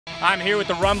I'm here with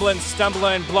the rumbling,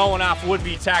 stumbling, blowing off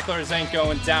would-be tacklers, ain't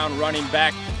going down, running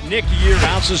back Nick Eury.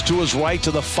 Bounces to his right to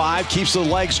the 5, keeps the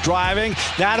legs driving.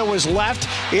 Now to his left,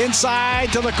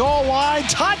 inside to the goal line.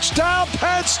 Touchdown,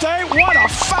 Penn State. What a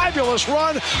fabulous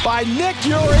run by Nick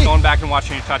Eury. Going back and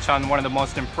watching you touch on, one of the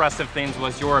most impressive things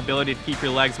was your ability to keep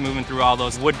your legs moving through all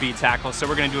those would-be tackles. So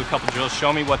we're going to do a couple drills.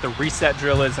 Show me what the reset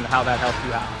drill is and how that helped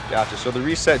you out. Gotcha. So the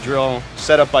reset drill,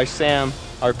 set up by Sam,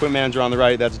 our equipment manager on the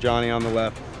right, that's Johnny on the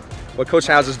left. What Coach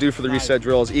has us do for the reset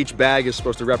drill is each bag is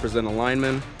supposed to represent a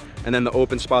lineman, and then the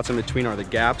open spots in between are the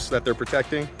gaps that they're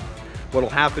protecting. What'll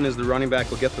happen is the running back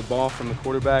will get the ball from the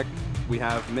quarterback. We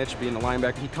have Mitch being the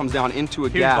linebacker. He comes down into a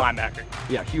gap. Huge linebacker.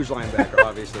 Yeah, huge linebacker,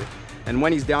 obviously. And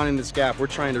when he's down in this gap, we're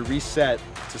trying to reset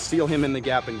to seal him in the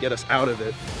gap and get us out of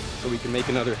it so we can make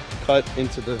another cut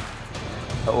into the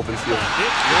open field.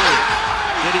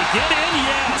 Did he get in?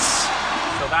 Yes.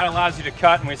 So that allows you to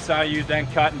cut, and we saw you then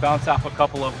cut and bounce off a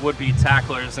couple of would-be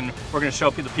tacklers, and we're going to show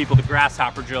the people the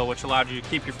grasshopper drill, which allowed you to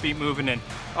keep your feet moving and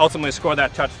ultimately score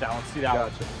that touchdown. Let's see that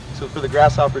one. So for the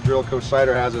grasshopper drill, Coach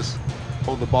Sider has us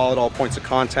hold the ball at all points of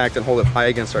contact and hold it high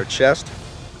against our chest,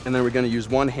 and then we're going to use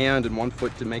one hand and one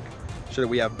foot to make sure that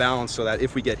we have balance so that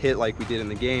if we get hit like we did in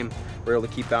the game, we're able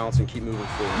to keep balance and keep moving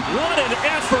forward. What an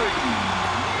effort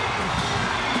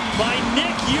by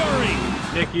Nick Eury.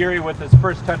 Nick Eury with his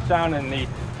first touchdown in the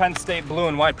Penn State blue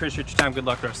and white. Appreciate your time. Good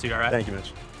luck the rest of you, all right? Thank you,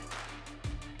 Mitch.